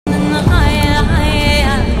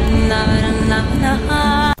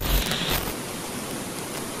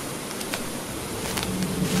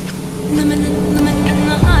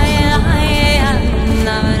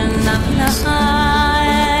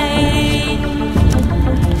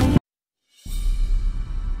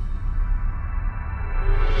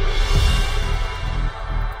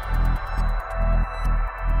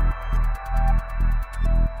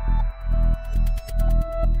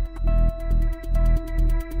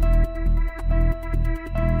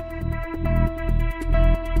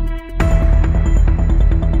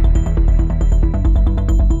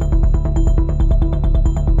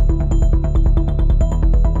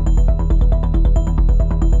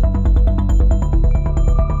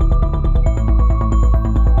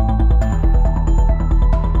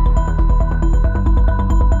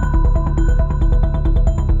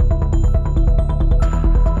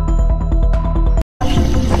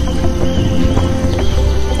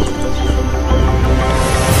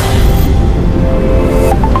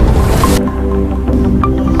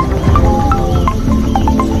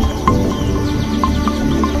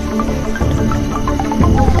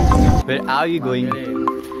are you going?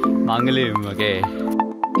 Mangeli, okay.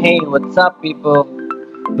 Hey, what's up, people?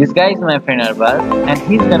 This guy is my friend Arbaz, and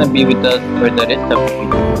he's gonna be with us for the rest of the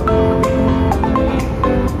video.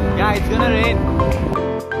 Yeah, it's gonna rain.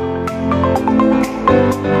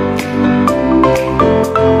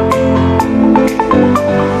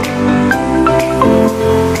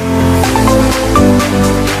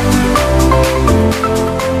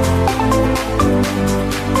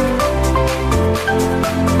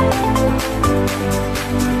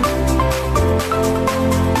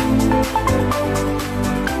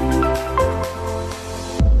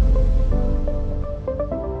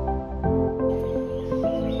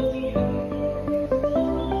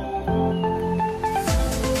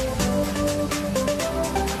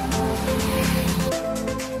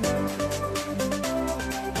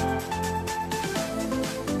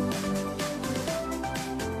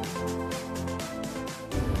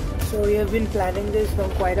 So we have been planning this for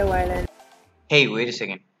quite a while, and Hey, wait a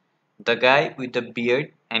second. The guy with the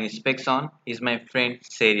beard and his specs on is my friend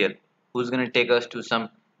Serial, who's gonna take us to some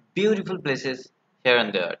beautiful places here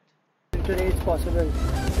on the earth. today it's possible. And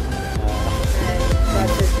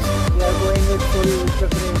that's it. We are going with full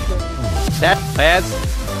preparation. That Fayaz,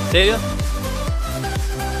 serious?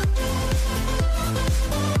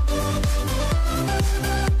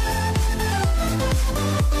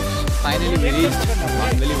 Finally we reached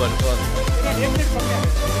Mangeli Waterfalls.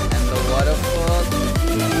 And the waterfall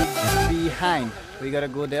is behind. We gotta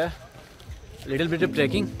go there. Little bit of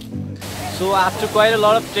trekking. So after quite a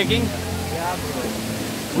lot of trekking,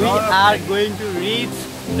 we are going to reach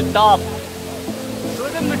the top. Show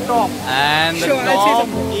them the top. And the Sure, top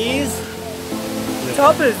is...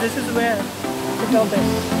 Top is, this is where the top is.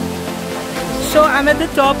 So I'm at the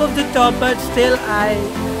top of the top, but still I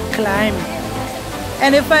climb.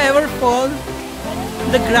 And if I ever fall,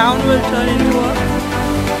 the ground will turn into a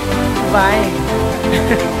vine.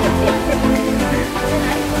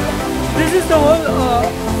 This is the whole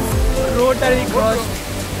road that we crossed.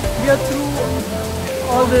 We are through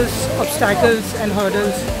all these obstacles and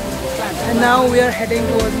hurdles, and now we are heading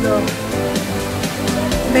towards the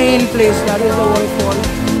main place, that is the waterfall.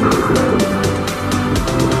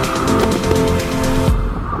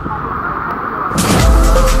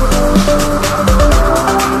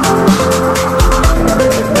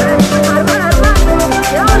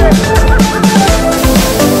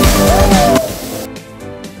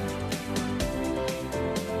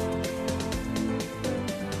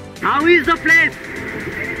 How is the place?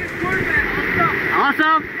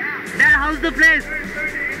 Awesome! Dad, how's the place?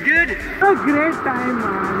 Good? A great time,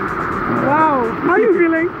 man. Wow, how are you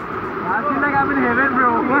feeling? I feel like I'm in heaven,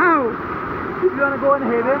 bro. Wow. If you wanna go in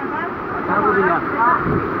heaven, I'm going to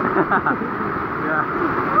Yeah.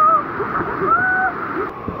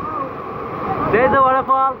 There's a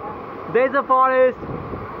waterfall, there's a forest,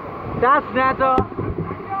 that's nature,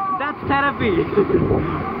 that's therapy.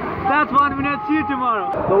 That's 1 minute. See you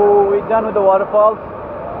tomorrow. So we're done with the waterfalls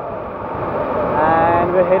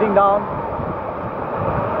and we're heading down.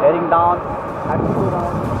 Actually go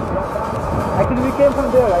down. Actually we came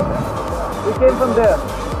from there, right? We came from there. We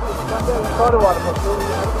saw the waterfall.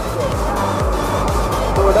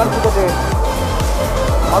 So we're done for the day.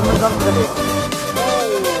 Almost done for the day.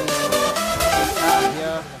 We're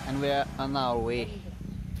here and we're on our way.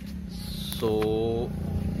 So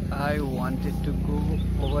I wanted to go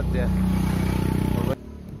over there.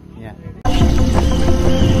 Yeah.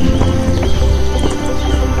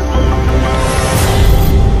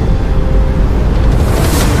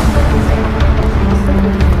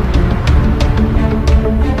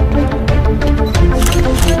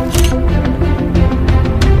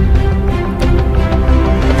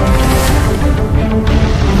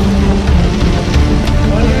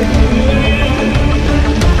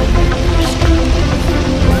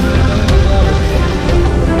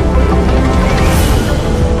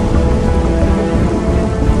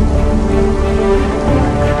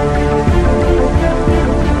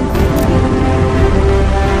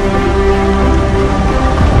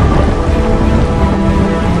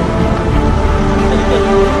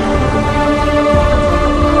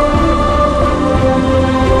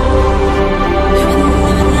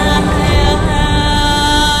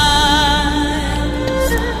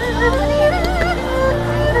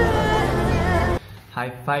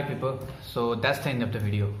 Hi people, so that's the end of the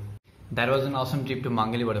video. That was an awesome trip to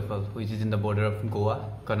Mangeli Waterfall, which is in the border of Goa,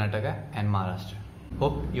 Karnataka and Maharastra.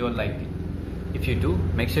 Hope you all liked it. If you do,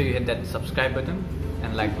 make sure you hit that subscribe button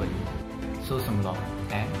and like button. Show some love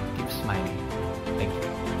and keep smiling. Thank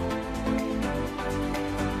you.